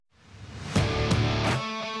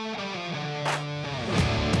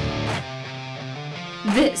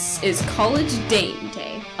This is College Dame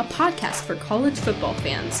Day, a podcast for college football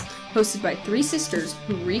fans, hosted by three sisters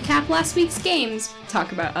who recap last week's games,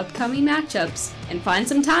 talk about upcoming matchups, and find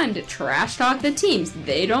some time to trash talk the teams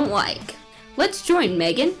they don't like. Let's join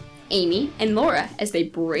Megan, Amy, and Laura as they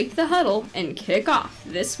break the huddle and kick off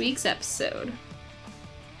this week's episode.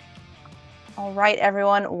 All right,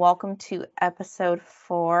 everyone, welcome to episode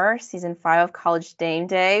 4, season 5 of College Dame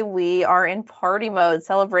Day. We are in party mode,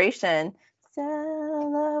 celebration.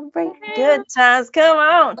 Celebrate good times, come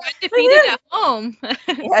on. We're undefeated at home.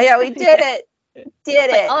 Yeah, we did it. Did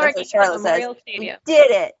it. Like That's what Charlotte says. Stadium. We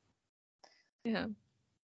did it. Yeah.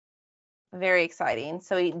 Very exciting.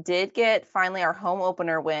 So we did get finally our home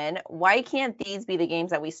opener win. Why can't these be the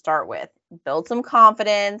games that we start with? Build some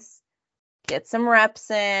confidence, get some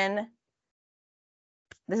reps in.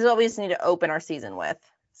 This is what we just need to open our season with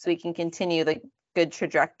so we can continue the good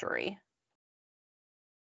trajectory.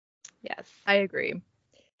 Yes, I agree.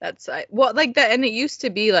 That's like that, and it used to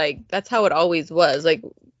be like that's how it always was. Like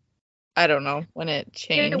I don't know when it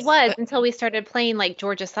changed. It was until we started playing like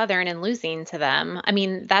Georgia Southern and losing to them. I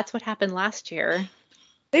mean, that's what happened last year.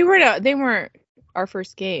 They weren't our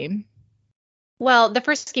first game. Well, the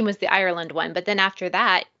first game was the Ireland one, but then after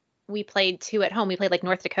that, we played 2 at home. We played like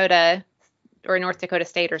North Dakota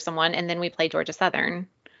State or someone, and then we played Georgia Southern,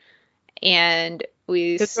 and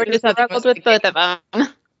we struggled with both of them.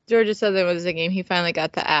 Georgia Southern was the game he finally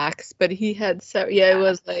got the axe, but he had it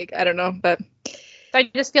was like I don't know, but so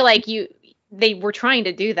I just feel like they were trying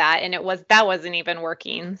to do that, and that wasn't even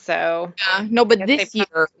working. So yeah, no, but this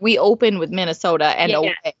year we opened with Minnesota and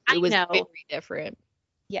away. It was very different.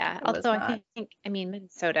 Yeah, although I think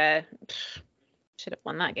Minnesota should have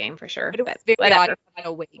won that game for sure. But it was very odd an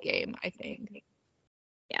away game, I think.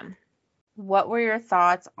 Yeah. What were your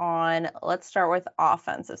thoughts on, let's start with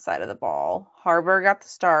offensive side of the ball. Harburg got the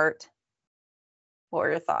start. What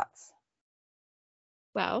were your thoughts?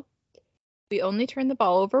 Well, we only turned the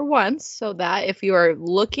ball over once, so that if you are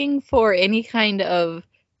looking for any kind of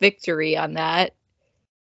victory on that,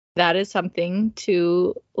 that is something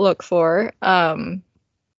to look for. I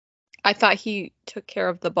thought he took care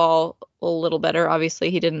of the ball a little better. Obviously,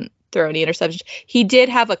 he didn't throw any interceptions. He did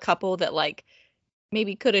have a couple that like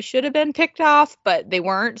maybe should have been picked off, but they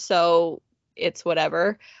weren't, so it's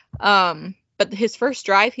whatever. But his first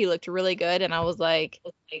drive, he looked really good, and I was like,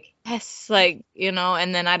 yes, like, you know,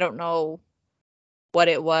 and then I don't know what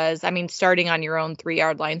it was. I mean, starting on your own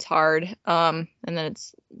 3-yard line's hard, and then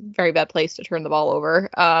it's a very bad place to turn the ball over.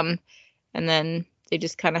 And then they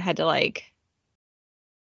just kind of had to, like,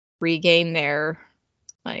 regain their,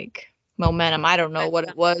 like, momentum. I don't know what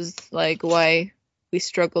it was, like, why we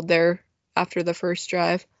struggled there after the first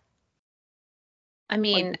drive. I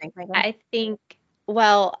mean, I think,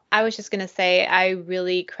 well, I was just going to say I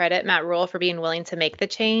really credit Matt Rule for being willing to make the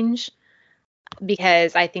change,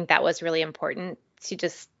 because I think that was really important to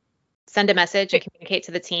just send a message and communicate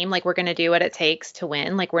to the team, like, we're going to do what it takes to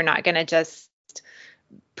win. Like, we're not going to just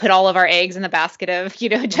put all of our eggs in the basket of,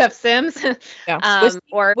 Jeff Sims. Yeah.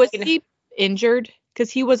 Was he injured? Because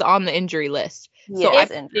he was on the injury list. So I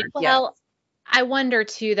injured. Well, I wonder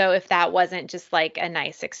too, though, if that wasn't just like a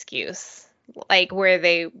nice excuse, like where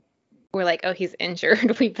they were like, "Oh, he's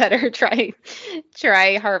injured. We better try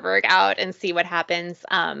Harburg out and see what happens."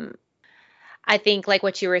 I think, like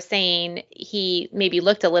what you were saying, he maybe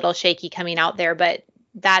looked a little shaky coming out there, but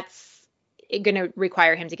that's going to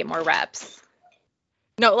require him to get more reps.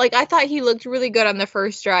 No, like I thought he looked really good on the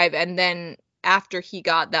first drive, and then after he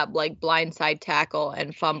got that like blindside tackle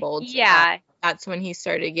and fumbled, that's when he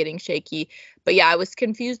started getting shaky. But yeah, I was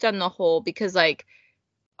confused on the whole because like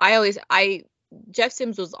Jeff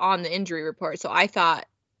Sims was on the injury report, so I thought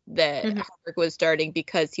that Harburg was starting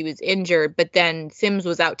because he was injured, but then Sims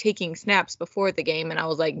was out taking snaps before the game, and I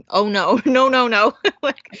was like, oh no.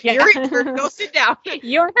 Like, you're injured, go sit down.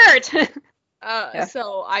 You're hurt.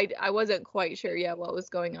 So I wasn't quite sure what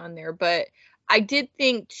was going on there, but I did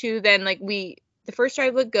think too then like the first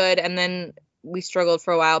drive looked good, and then we struggled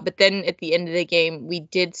for a while, but then at the end of the game we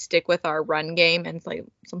did stick with our run game, and it's like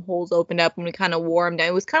some holes opened up and we kind of wore them down.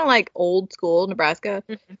 It was kind of like old school Nebraska.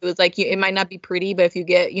 It was like it might not be pretty, but if you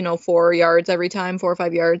get 4 yards every time, 4 or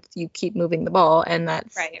 5 yards, you keep moving the ball, and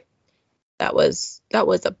that's right. That was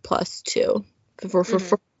a plus too for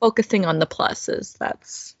focusing on the pluses.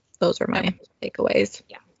 Those are my takeaways.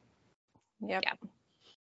 Yeah.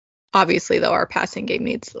 Obviously, though, our passing game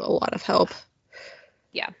needs a lot of help.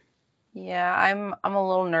 Yeah, I'm a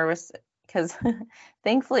little nervous because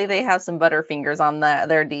thankfully they have some butterfingers on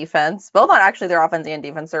their defense. Both on actually their offense and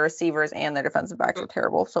defense. Their receivers and their defensive backs are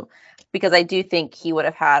terrible. So because I do think Harburg would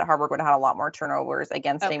have had a lot more turnovers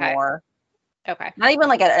against a more Okay. Not even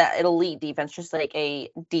like an elite defense, just like a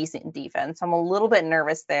decent defense. I'm a little bit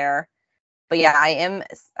nervous there. But yeah, I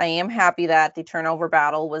am happy that the turnover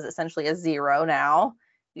battle was essentially a 0 now.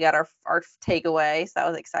 We got our takeaway, so that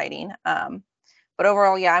was exciting. But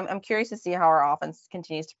overall, yeah, I'm curious to see how our offense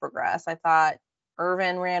continues to progress. I thought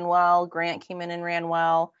Irvin ran well, Grant came in and ran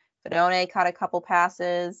well, Fedone caught a couple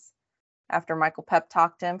passes after Michael pep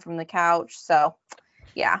talked him from the couch. So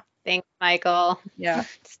yeah. Thanks, Michael. Yeah.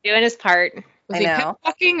 He's doing his part. Was he pep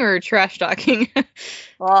talking or trash talking?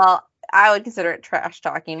 Well, I would consider it trash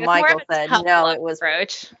talking. Michael said no, it was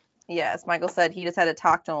approach. Yes, Michael said he just had to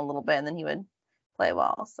talk to him a little bit and then he would play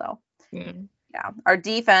well. So yeah, our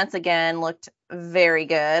defense again looked very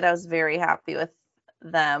good. I was very happy with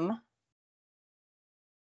them.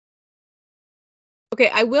 Okay,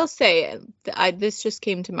 I will say, this just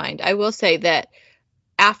came to mind. I will say that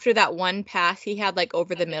after that one pass he had like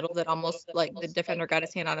over the middle that almost like the defender got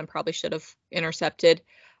his hand on and probably should have intercepted.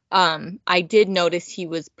 I did notice he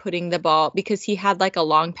was putting the ball, because he had like a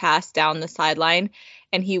long pass down the sideline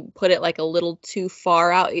and he put it like a little too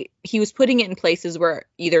far out. He was putting it in places where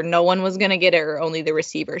either no one was going to get it or only the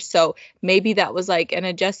receiver. So maybe that was like an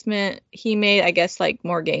adjustment he made. I guess like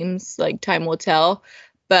more games, like time will tell.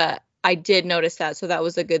 But I did notice that. So that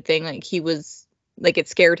was a good thing. Like he was like, it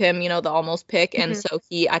scared him, the almost pick. And so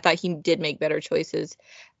I thought he did make better choices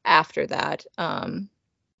after that.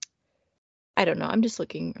 I don't know. I'm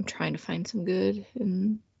trying to find some good.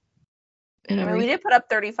 And we did put up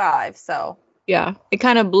 35, so. Yeah, it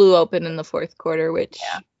kind of blew open in the fourth quarter, which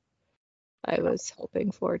I was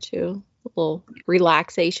hoping for too. A little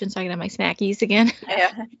relaxation so I can have my snackies again.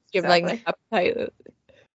 Yeah, give like my appetite.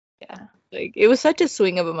 Yeah, like it was such a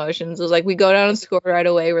swing of emotions. It was like we go down and score right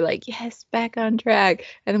away. We're like, yes, back on track,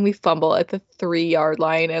 and then we fumble at the 3-yard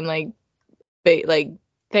line, and like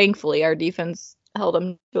thankfully our defense held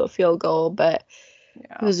them to a field goal, but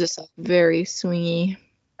it was just very swingy.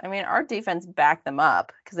 I mean, our defense backed them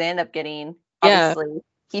up because they ended up getting, obviously,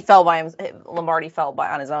 he fell by him. Lombardi fell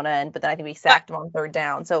on his own end, but then I think we sacked him on third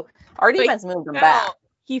down. So our defense moved him back.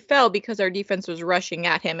 He fell because our defense was rushing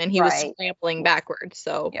at him and he was scrambling backwards.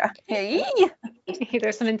 So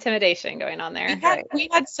there's some intimidation going on there. We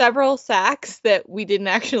had several sacks that we didn't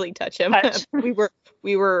actually touch him.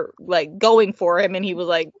 we were like going for him and he was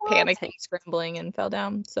like panicking, scrambling, and fell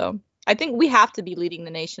down. So I think we have to be leading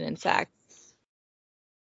the nation in sacks.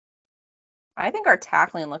 I think our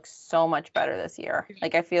tackling looks so much better this year.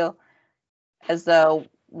 Like I feel as though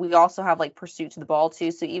we also have like pursuit to the ball too.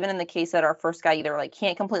 So even in the case that our first guy either like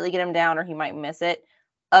can't completely get him down or he might miss it,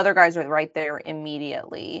 other guys are right there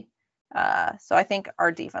immediately. So I think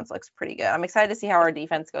our defense looks pretty good. I'm excited to see how our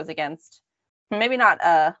defense goes against maybe not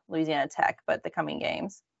Louisiana Tech, but the coming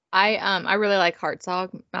games. I really like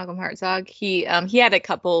Malcolm Hartzog. He had a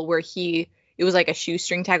couple where it was like a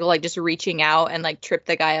shoestring tackle, like just reaching out and like tripped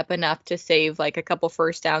the guy up enough to save like a couple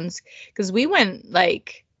first downs. Because we went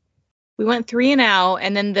 3 and out,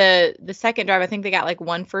 and then the second drive, I think they got like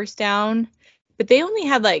 1 first down, but they only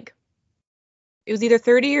had like, it was either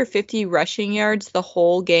 30 or 50 rushing yards the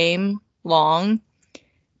whole game long,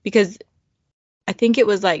 because I think it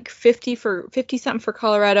was like 50 something for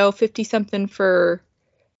Colorado, 50 something for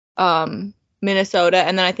Minnesota,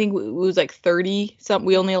 and then I think it was like 30 some.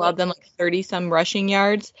 We only allowed them like 30 some rushing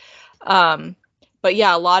yards. But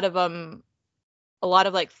yeah, a lot of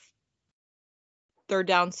like third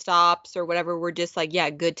down stops or whatever were just like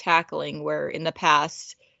good tackling, where in the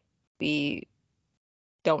past we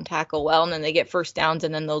don't tackle well and then they get first downs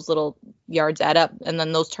and then those little yards add up and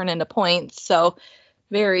then those turn into points. So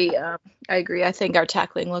very I agree. I think our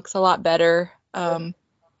tackling looks a lot better. But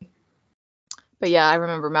yeah, I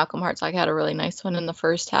remember Malcolm Hartzog had a really nice one in the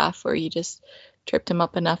first half where you just tripped him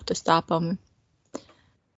up enough to stop him.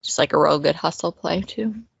 Just like a real good hustle play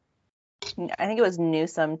too. I think it was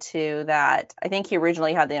Newsome too that I think he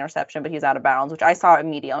originally had the interception, but he's out of bounds, which I saw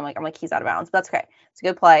immediately. I'm like he's out of bounds, but that's okay. It's a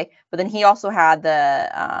good play. But then he also had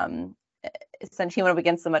the essentially he went up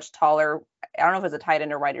against the much taller, I don't know if it was a tight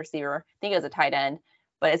end or wide receiver. I think it was a tight end,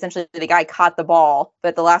 but essentially the guy caught the ball, but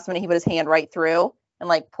at the last minute he put his hand right through and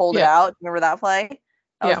like pulled it out. Remember that play?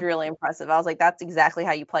 That was really impressive. I was like, that's exactly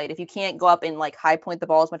how you play it. If you can't go up and like high point the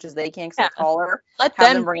ball as much as they can because they're taller, let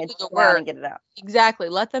them bring it down and get it out. Exactly.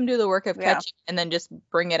 Let them do the work of catching and then just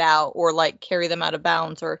bring it out or like carry them out of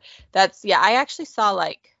bounds. Or I actually saw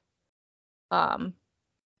like,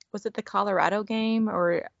 was it the Colorado game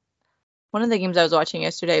or one of the games I was watching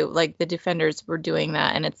yesterday? Like the defenders were doing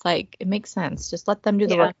that, and it's like it makes sense. Just let them do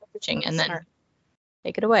the work of catching and then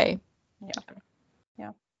take it away.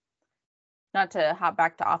 Yeah. not to hop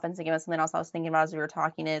back to offense again, but something else I was thinking about as we were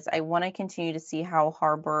talking is I want to continue to see how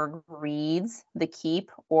Harburg reads the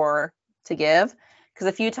keep or to give. Because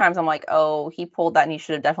a few times I'm like, oh, he pulled that and he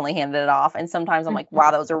should have definitely handed it off. And sometimes I'm like,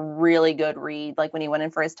 wow, that was a really good read, like when he went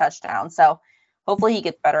in for his touchdown. So hopefully he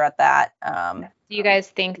gets better at that. Do you guys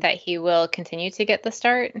think that he will continue to get the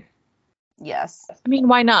start? Yes. I mean,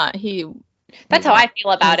 why not? That's how I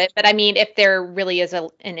feel about it. But I mean, if there really is an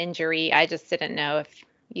injury, I just didn't know if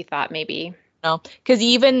you thought maybe. No, because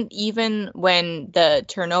even when the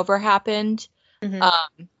turnover happened,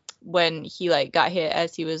 when he like got hit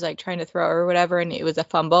as he was like trying to throw or whatever, and it was a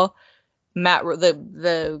fumble,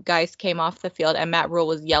 the guys came off the field and Matt Rule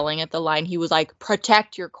was yelling at the line. He was like,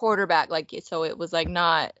 "Protect your quarterback!" Like, so it was like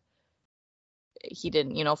not. He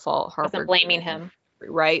didn't, fault Harvard. Wasn't blaming him,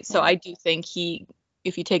 right? So I do think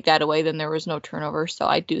if you take that away, then there was no turnover. So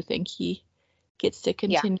I do think he gets to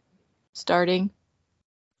continue starting.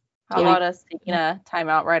 How about us taking a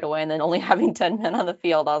timeout right away and then only having 10 men on the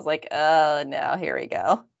field? I was like, oh, no, here we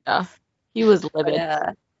go. Yeah, he was livid.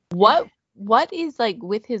 What is like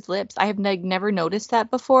with his lips? I have never noticed that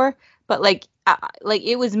before, but like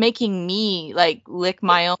it was making me like lick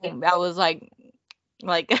my own. I was like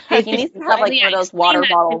he needs to have like one of those water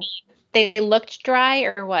bottles. They looked dry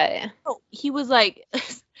or what? Oh, he was like,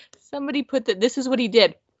 somebody put this is what he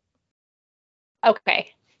did.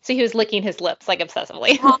 Okay. So he was licking his lips like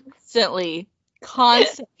obsessively. Constantly.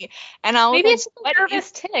 And I was maybe like, it's a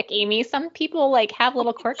nervous tick, Amy. Some people like have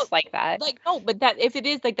little quirks like that. Like, no, but that if it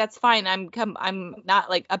is like that's fine. I'm not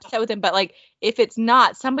like upset with him, but like if it's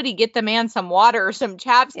not, somebody get the man some water or some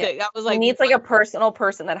chapstick. That was like, he needs like a personal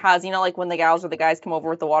person that has, like when the gals or the guys come over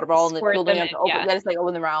with the water bottle and the children have to open, they just like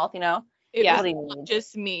open their mouth, It was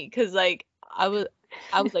just me, because like I was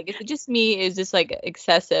like, is it just me? Is this like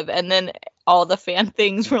excessive? And then all the fan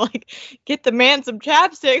things were like, get the man some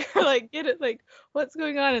chapstick, or like get it, like what's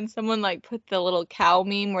going on? And someone like put the little cow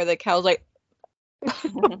meme where the cow's like,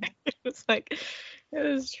 it was like, it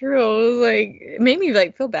was true. It was like, it made me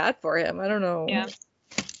like feel bad for him. I don't know. Yeah.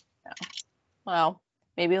 Well,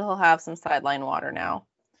 maybe he'll have some sideline water now.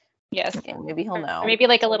 Yes. Maybe he'll know. Or maybe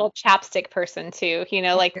like a little chapstick person too.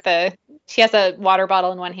 Like she has a water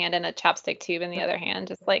bottle in one hand and a chapstick tube in the other hand.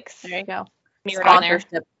 Just like there you go. Mirrored on there.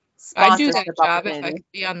 I'd do that job if I could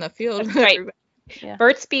be on the field. That's right. Yeah.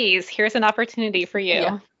 Burt's Bees, here's an opportunity for you.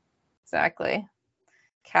 Yeah, exactly.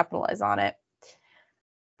 Capitalize on it.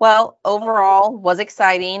 Well, overall, was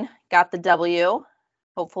exciting. Got the W.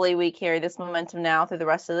 Hopefully we carry this momentum now through the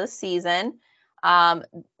rest of the season.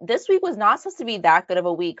 This week was not supposed to be that good of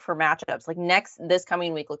a week for matchups. Like this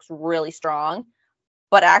coming week looks really strong.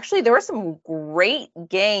 But actually, there were some great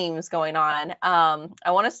games going on.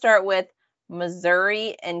 I want to start with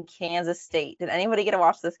Missouri and Kansas State. Did anybody get to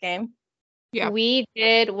watch this game? Yeah. We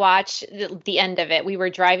did watch the end of it. We were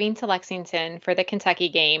driving to Lexington for the Kentucky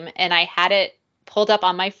game, and I had it pulled up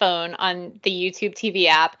on my phone on the YouTube TV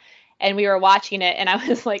app, and we were watching it, and I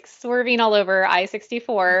was like swerving all over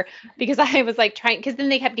I-64 because I was like because then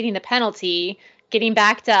they kept getting the penalty, getting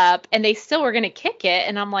backed up, and they still were going to kick it.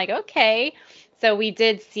 And I'm like, okay. So we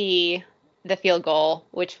did see the field goal,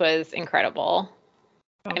 which was incredible.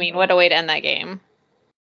 I mean, what a way to end that game.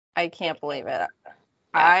 I can't believe it.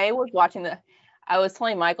 I was watching I was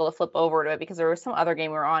telling Michael to flip over to it because there was some other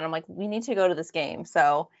game we were on. I'm like, we need to go to this game.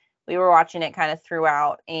 So we were watching it kind of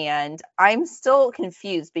throughout, and I'm still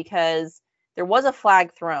confused because there was a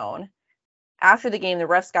flag thrown. After the game, the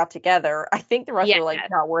refs got together. I think the refs were like,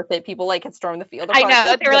 not worth it. People like had stormed the field. I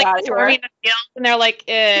know. They were like storming the field, and they're like,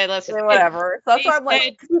 let's just whatever. So that's why I'm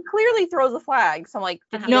like, he clearly throws a flag. So I'm like,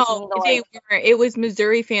 no, they weren't. It was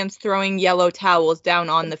Missouri fans throwing yellow towels down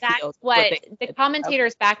on the field. What the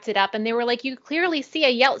commentators backed it up, and they were like, you clearly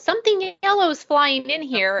see something yellow's flying in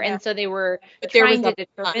here, and so they were trying to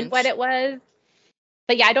determine what it was.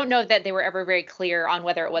 But yeah, I don't know that they were ever very clear on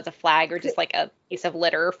whether it was a flag or just like a piece of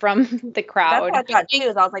litter from the crowd. That's what I thought too.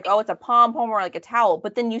 I was like, oh, it's a pom-pom or like a towel.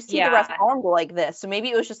 But then you see the ref's arm go like this. So maybe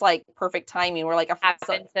it was just like perfect timing where like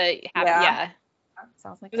happened to happen.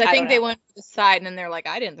 Sounds like I think they went to the side and then they're like,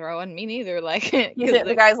 I didn't throw one. Me neither. Like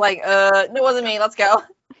the guy's like, it wasn't me. Let's go.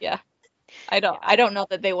 Yeah. I don't know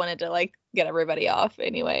that they wanted to like get everybody off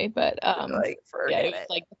anyway. But it was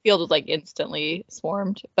like the field was like instantly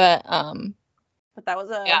swarmed. But that was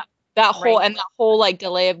that whole like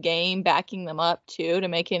delay of game backing them up too to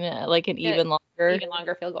making it like an even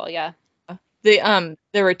longer field goal. Yeah. The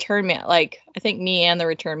return man, like I think me and the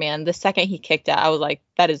return man, the second he kicked it, I was like,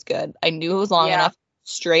 that is good. I knew it was long enough,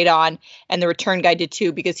 straight on, and the return guy did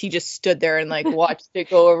too because he just stood there and like watched it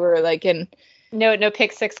go over like no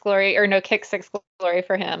pick six glory or no kick six glory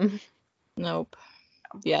for him. Nope.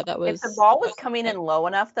 Yeah, that was. If the ball was coming in low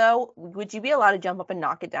enough, though, would you be allowed to jump up and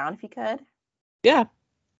knock it down if you could? Yeah.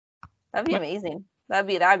 That'd be amazing. That'd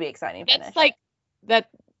be exciting. That's finish. like that.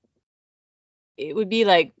 It would be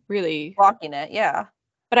like really blocking it, yeah.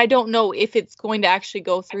 But I don't know if it's going to actually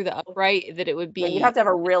go through the upright. That it would be. Yeah, you'd have to have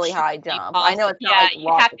a really high jump. I know it's not like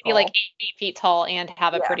you have to be like 8 feet tall and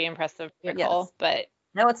have a pretty impressive vertical, but.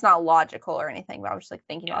 No, it's not logical or anything, but I was just like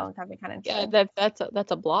thinking about it, having kind of interesting. Yeah,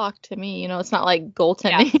 that's a block to me. It's not like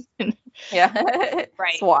goaltending. Yeah.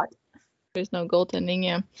 Right. SWAT. There's no goaltending,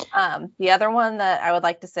 yeah. The other one that I would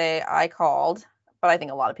like to say I called, but I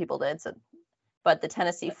think a lot of people did, but the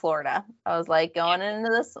Tennessee, Florida. I was like going into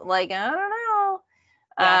this, like, I don't know.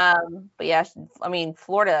 Yeah. But yeah, I mean,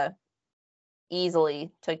 Florida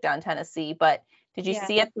easily took down Tennessee, but did you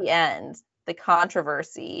see at the end, the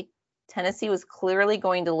controversy? Tennessee was clearly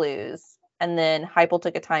going to lose, and then Heupel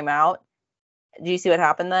took a timeout. Did you see what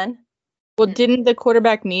happened then? Well, didn't the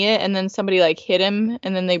quarterback knee it, and then somebody like hit him,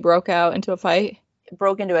 and then they broke out into a fight? It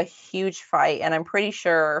broke into a huge fight, and I'm pretty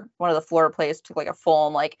sure one of the Florida players took like a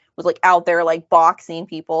full, like was like out there like boxing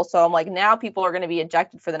people. So I'm like, now people are going to be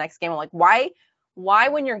ejected for the next game. I'm like, why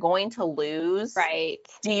when you're going to lose, right?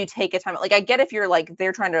 Do you take a time? Like, I get if you're like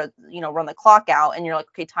they're trying to run the clock out, and you're like,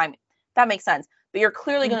 okay, time, that makes sense. But you're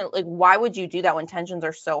clearly going to, like, why would you do that when tensions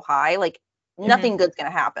are so high? Like, nothing good's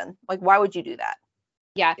going to happen. Like, why would you do that?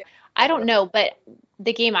 Yeah. I don't know, but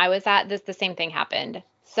the game I was at, the same thing happened.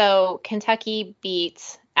 So Kentucky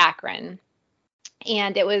beat Akron.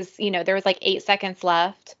 And it was, there was like 8 seconds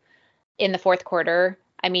left in the fourth quarter.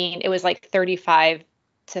 I mean, it was like 35-3,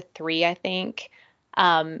 I think.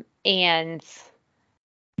 And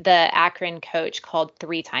the Akron coach called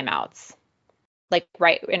 3 timeouts. Like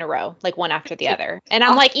right in a row, like one after the other. And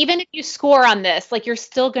I'm like, even if you score on this, like you're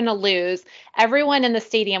still going to lose. Everyone in the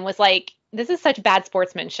stadium was like, this is such bad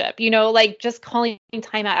sportsmanship, like just calling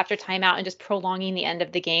timeout after timeout and just prolonging the end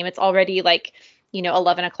of the game. It's already like,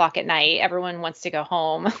 11 o'clock at night. Everyone wants to go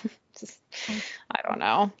home. I don't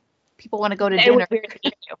know. People want to go to dinner.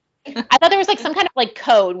 I thought there was like some kind of like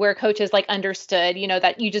code where coaches like understood,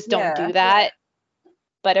 that you just don't do that.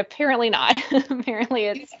 But apparently not. Apparently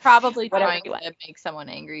it's probably trying to make someone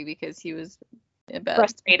angry because he was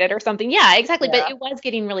frustrated or something. Yeah, exactly. Yeah. But it was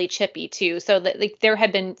getting really chippy too. So that like there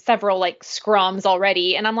had been several like scrums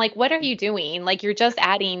already. And I'm like, what are you doing? Like you're just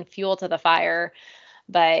adding fuel to the fire.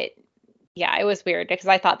 But yeah, it was weird because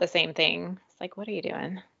I thought the same thing. It's like, what are you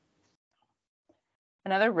doing?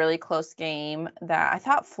 Another really close game that I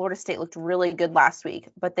thought Florida State looked really good last week,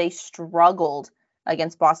 but they struggled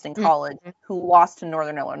against Boston College, who lost to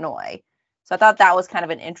Northern Illinois. So I thought that was kind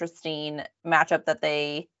of an interesting matchup that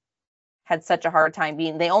they had such a hard time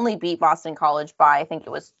beating. They only beat Boston College by, I think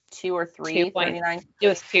it was 2 or 3, 39. It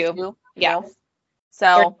was 2. Yeah.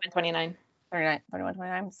 So 31-29.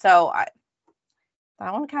 31-29. So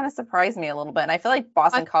that one kind of surprised me a little bit. And I feel like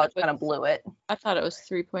Boston College kind of blew it. I thought it was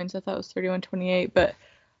 3 points. I thought it was 31-28. But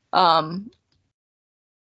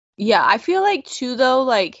yeah, I feel like too though,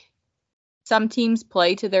 like some teams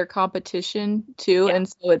play to their competition too. Yeah. And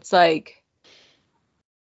so it's like,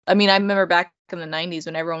 I mean, I remember back in the 90s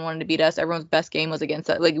when everyone wanted to beat us, everyone's best game was against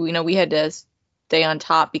us. Like, we had to stay on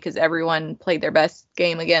top because everyone played their best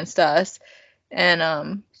game against us.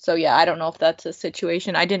 And so, yeah, I don't know if that's a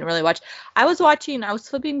situation. I didn't really watch. I was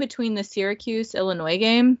flipping between the Syracuse-Illinois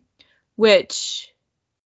game, which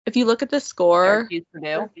if you look at the score, you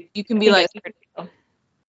can be like,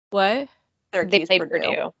 what? They played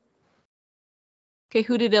Purdue. Okay,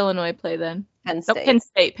 who did Illinois play then? Penn State.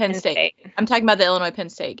 Oh, Penn State. I'm talking about the Illinois-Penn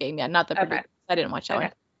State game. Yeah, not the Purdue. I didn't watch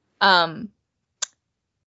that one.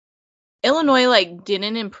 Illinois, like,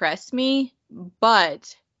 didn't impress me,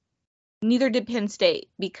 but neither did Penn State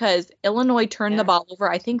because Illinois turned the ball over,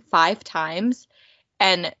 I think, 5 times,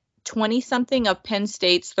 and 20-something of Penn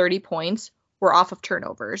State's 30 points were off of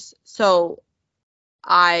turnovers. So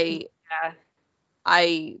Illinois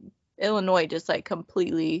just, like,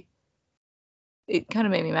 completely... It kind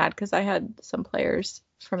of made me mad because I had some players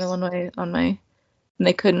from Illinois on and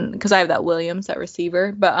they couldn't, because I have that Williams, that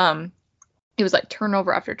receiver, but it was like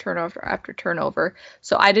turnover after turnover after turnover.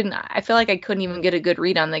 So I feel like I couldn't even get a good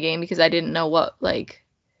read on the game because I didn't know what, like,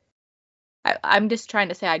 I'm just trying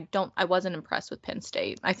to say I wasn't impressed with Penn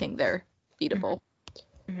State. I think they're beatable.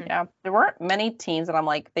 Mm-hmm. Yeah, there weren't many teams that I'm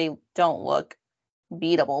like, they don't look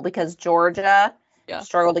beatable because Georgia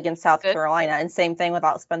struggled against South Carolina, and same thing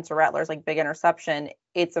without Spencer Rattler's like big interception.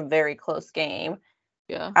 It's a very close game.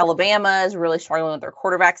 Yeah. Alabama is really struggling with their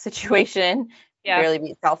quarterback situation. Yeah. Barely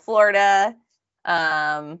beat South Florida.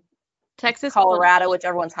 Texas, Colorado, which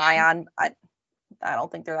everyone's high on. I don't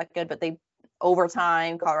think they're that good, but they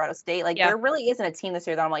overtime, Colorado State. Like, Yeah. there really isn't a team this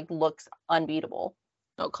year that I'm like looks unbeatable.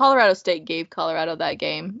 No, Colorado State gave Colorado that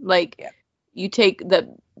game. Like, Yeah. you take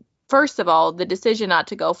first of all, the decision not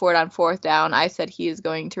to go for it on fourth down. I said he is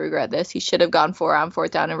going to regret this. He should have gone for it on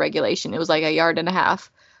fourth down in regulation. It was like a yard and a half.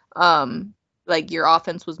 Like, your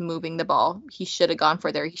offense was moving the ball. He should have gone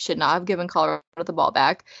for there. He should not have given Colorado the ball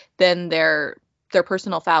back. Then their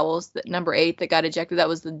personal fouls, number 8 that got ejected, that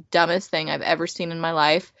was the dumbest thing I've ever seen in my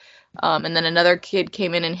life. And then another kid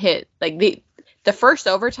came in and hit. Like, the first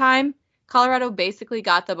overtime, Colorado basically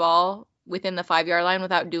got the ball within the 5-yard line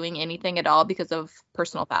without doing anything at all because of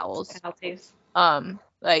personal fouls. Penalties.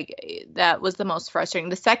 Like, that was the most frustrating.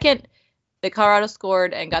 The second that Colorado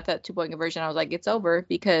scored and got that 2-point conversion, I was like, it's over,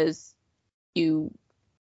 because you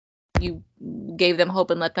gave them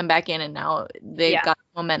hope and let them back in, and now they've got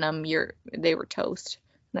momentum. They were toast.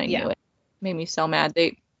 And I knew it. Made me so mad.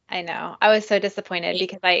 I know. I was so disappointed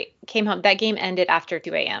because I came home. That game ended after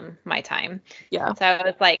 2 a.m. my time. Yeah. So I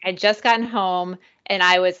was like, I'd just gotten home and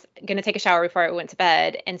I was going to take a shower before I went to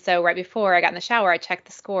bed. And so right before I got in the shower, I checked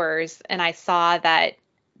the scores and I saw that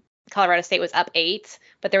Colorado State was up 8,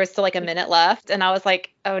 but there was still like a minute left. And I was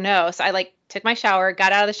like, oh no. So I like took my shower,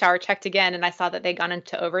 got out of the shower, checked again, and I saw that they'd gone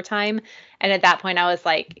into overtime. And at that point I was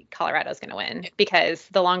like, Colorado's going to win, because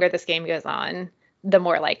the longer this game goes on, the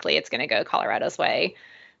more likely it's going to go Colorado's way.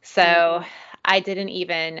 So I didn't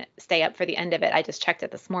even stay up for the end of it. I just checked it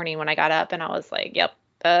this morning when I got up and I was like, yep,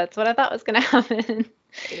 that's what I thought was going to happen.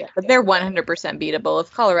 Yeah, but they're 100% beatable.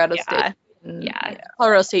 If Colorado State,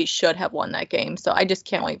 Colorado State should have won that game. So I just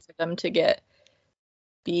can't wait for them to get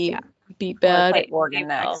beat bad. Play Oregon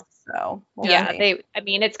next. So I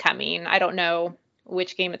mean, it's coming. I don't know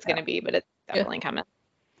which game it's going to be, but it's definitely coming.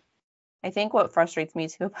 I think what frustrates me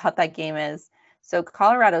too about that game is, so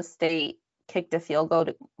Colorado State kicked a field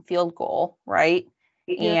goal, right?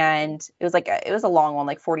 Yeah. And it was a long one,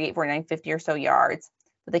 like 48, 49, 50 or so yards.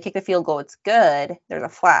 But they kicked the field goal. It's good. There's a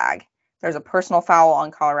flag. There's a personal foul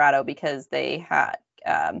on Colorado because they had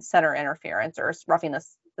center interference or roughing the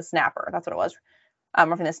snapper. That's what it was.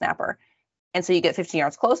 Roughing the snapper. And so you get 15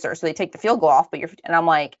 yards closer. So they take the field goal off, and I'm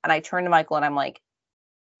like, and I turn to Michael and I'm like,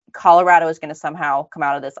 Colorado is going to somehow come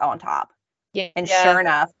out of this on top. Yeah. And sure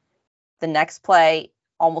enough, the next play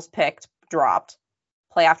almost dropped.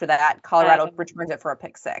 Play after that, Colorado returns it for a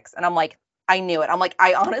pick 6. And I'm like, I knew it. I'm like,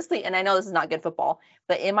 I honestly, and I know this is not good football,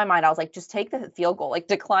 but in my mind, I was like, just take the field goal, like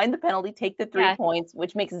decline the penalty, take the 3 points,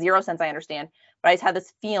 which makes 0 sense. I understand. But I just had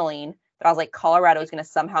this feeling that I was like, Colorado is going to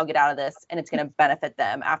somehow get out of this and it's going to benefit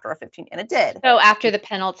them after a 15. And it did. So after the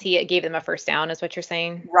penalty, it gave them a first down, is what you're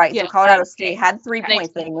saying? Right. Yeah. So Colorado State had 3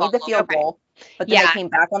 points. They made the field goal, but then they came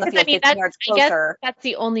back on the field 15 yards closer. I guess that's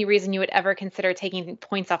the only reason you would ever consider taking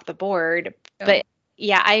points off the board. But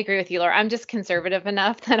yeah, I agree with you, Laura. I'm just conservative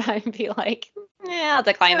enough that I'd be like, I'll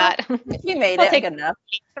decline that. If you made it, good enough.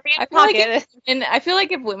 I feel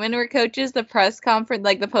like if women were coaches, the press conference,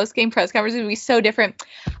 like the post-game press conference, would be so different.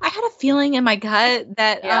 I had a feeling in my gut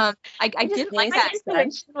that I didn't like that. My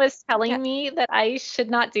intuition was telling me that I should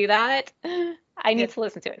not do that. I need to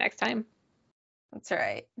listen to it next time. That's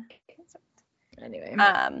right. Anyway.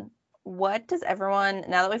 What does everyone,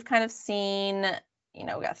 now that we've kind of seen, we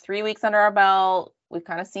got 3 weeks under our belt, we've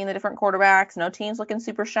kind of seen the different quarterbacks, no team's looking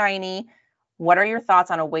super shiny. What are your thoughts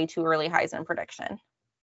on a way too early Heisman prediction?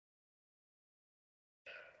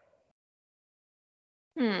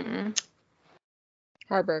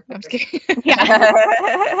 Harburg. I'm just kidding.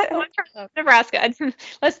 Nebraska.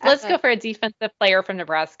 Let's go for a defensive player from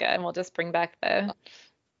Nebraska, and we'll just bring back the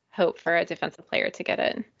hope for a defensive player to get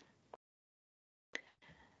it.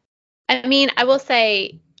 I mean, I will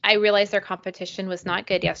say I realized their competition was not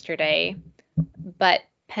good yesterday, but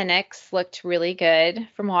Penix looked really good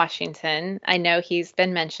from Washington. I know he's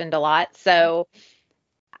been mentioned a lot, so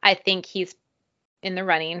I think he's in the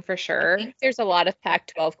running for sure. I think there's a lot of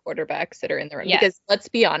Pac-12 quarterbacks that are in the running because let's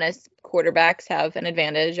be honest, quarterbacks have an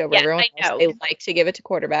advantage over everyone else. They like to give it to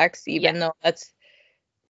quarterbacks, even though that's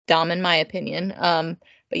dumb in my opinion.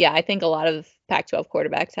 But yeah, I think a lot of Pac-12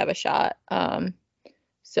 quarterbacks have a shot.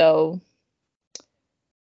 So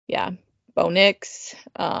yeah, Bo Nix,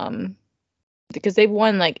 because they've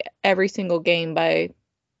won like every single game and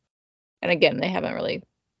again, they haven't really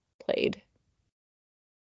played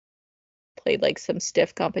like some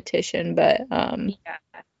stiff competition, but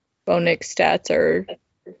Bo Nix stats are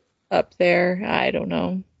up there. I don't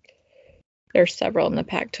know. There's several in the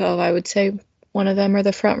Pac-12. I would say one of them are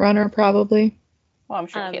the front runner probably. Well, I'm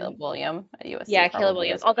sure Caleb Williams at USC. Yeah, Caleb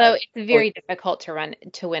Williams. Although it's very difficult to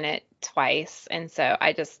win it twice, and so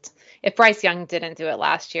if Bryce Young didn't do it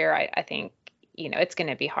last year, I think it's going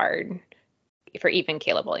to be hard. for even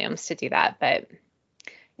Caleb Williams to do that, but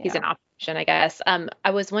he's an option, I guess.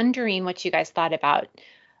 I was wondering what you guys thought about.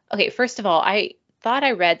 Okay, first of all, I thought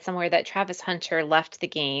I read somewhere that Travis Hunter left the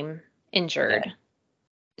game injured.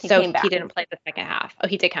 He didn't play the second half. Oh,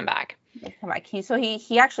 he did come back.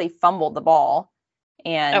 He actually fumbled the ball,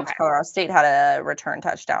 and Colorado State had a return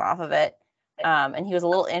touchdown off of it. And he was a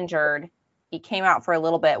little injured. He came out for a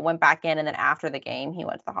little bit, went back in, and then after the game, he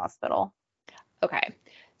went to the hospital. Okay.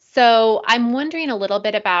 So I'm wondering a little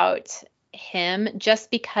bit about him,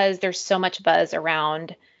 just because there's so much buzz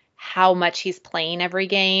around how much he's playing every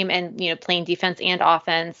game and, playing defense and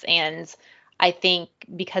offense. And I think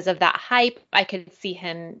because of that hype, I could see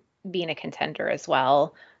him being a contender as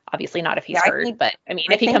well. Obviously not if he's hurt, but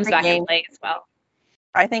if he comes back and plays well.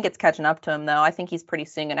 I think it's catching up to him, though. I think he's pretty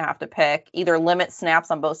soon going to have to pick either limit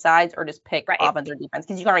snaps on both sides or just pick offense or defense,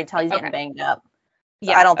 because you can already tell he's getting banged up.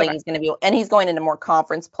 So I don't think he's going to be, and he's going into more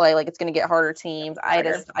conference play. Like, it's going to get harder teams. I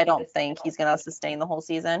don't think he's going to sustain the whole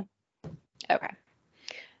season. Okay.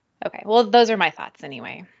 Well, those are my thoughts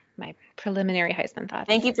anyway. My preliminary Heisman thoughts.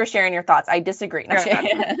 Thank you for sharing your thoughts. I disagree. No,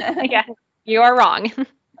 yeah, you are wrong.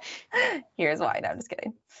 Here's why. No, I'm just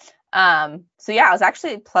kidding. So yeah, I was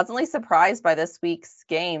actually pleasantly surprised by this week's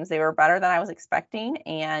games. They were better than I was expecting,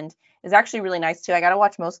 and it was actually really nice too. I got to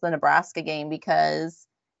watch most of the Nebraska game because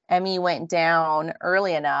Emmy went down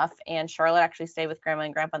early enough, and Charlotte actually stayed with Grandma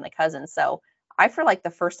and Grandpa and the cousins. So I, for like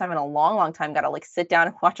the first time in a long, long time, got to like sit down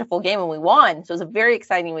and watch a full game, and we won. So it was a very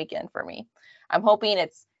exciting weekend for me. I'm hoping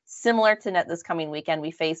it's similar to this coming weekend.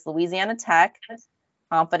 We face Louisiana Tech,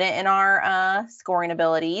 confident in our scoring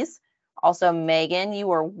abilities. Also, Megan, you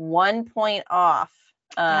were 1 point off.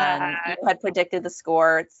 You had predicted the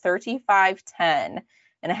score 35-10.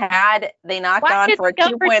 And had they not gone for a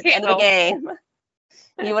 2 point at the end of the game,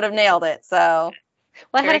 you would have nailed it. So,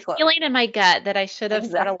 I had a feeling in my gut that I should have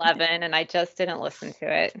said 11, and I just didn't listen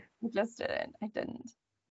to it. You just didn't. I didn't.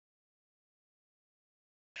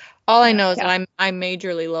 All I know is that I'm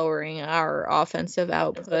majorly lowering our offensive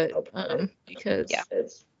output because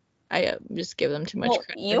I just give them too much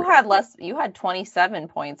credit. You had 27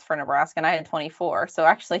 points for Nebraska, and I had 24. So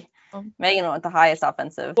actually, Megan went with the highest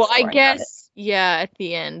offensive. Well, I guess, at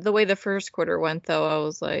the end. The way the first quarter went, though, I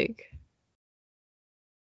was like,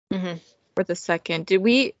 for the second. Did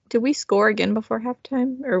we score again before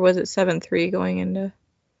halftime, or was it 7-3 going into?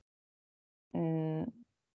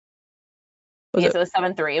 Yes, it was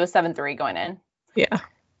 7-3. It was 7-3 going in. Yeah.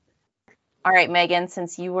 All right, Megan,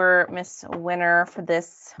 since you were Miss Winner for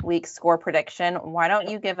this week's score prediction, why don't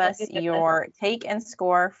you give us your take and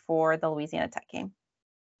score for the Louisiana Tech game?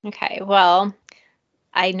 Okay, well,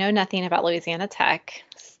 I know nothing about Louisiana Tech,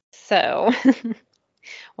 so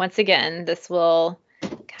once again, this will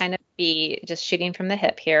kind of be just shooting from the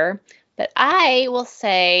hip here, but I will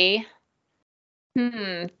say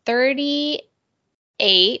 38-8.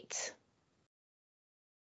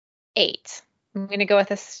 I'm going to go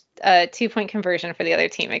with a 2 point conversion for the other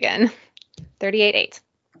team again. 38-8.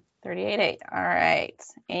 38-8. All right.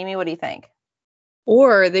 Amy, what do you think?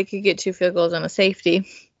 Or they could get 2 field goals and a safety.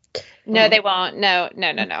 No, they won't. No.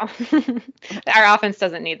 Our offense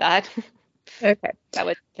doesn't need that. Okay. That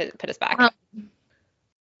would put us back.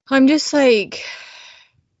 I'm just like,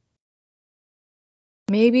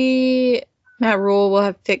 maybe Matt Rule will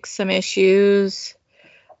have fixed some issues.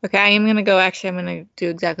 Okay, I'm going to do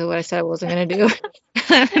exactly what I said I wasn't going to do.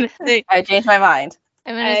 I changed my mind.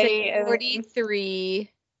 I'm going to say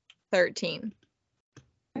 43-13.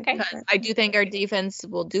 Okay. Because I do think our defense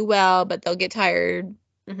will do well, but they'll get tired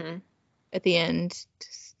at the end.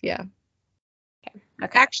 Okay.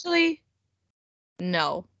 Actually,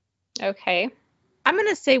 no. Okay. I'm going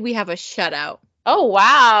to say we have a shutout. Oh,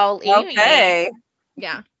 wow. Okay.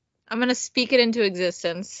 Yeah. I'm going to speak it into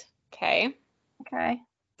existence. Okay.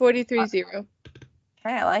 43-0. Okay,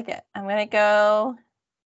 I like it. I'm gonna go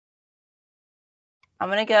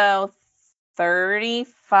 35-6.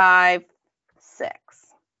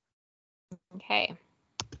 Okay.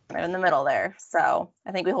 Right in the middle there. So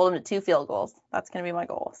I think we hold them to 2 field goals. That's gonna be my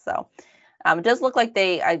goal. So it does look like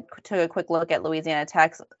I took a quick look at Louisiana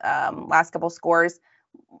Tech's last couple scores.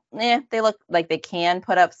 They look like they can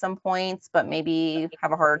put up some points, but maybe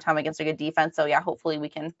have a harder time against a good defense. So yeah, hopefully we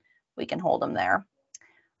can hold them there.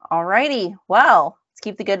 Alrighty, well, let's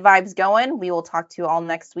keep the good vibes going. We will talk to you all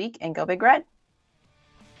next week, and go Big Red.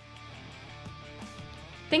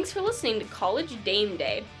 Thanks for listening to College Dame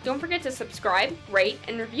Day. Don't forget to subscribe, rate,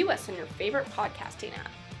 and review us on your favorite podcasting app.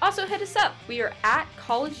 Also, hit us up. We are at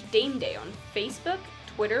College Dame Day on Facebook,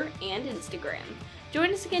 Twitter, and Instagram.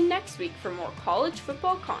 Join us again next week for more college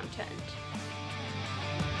football content.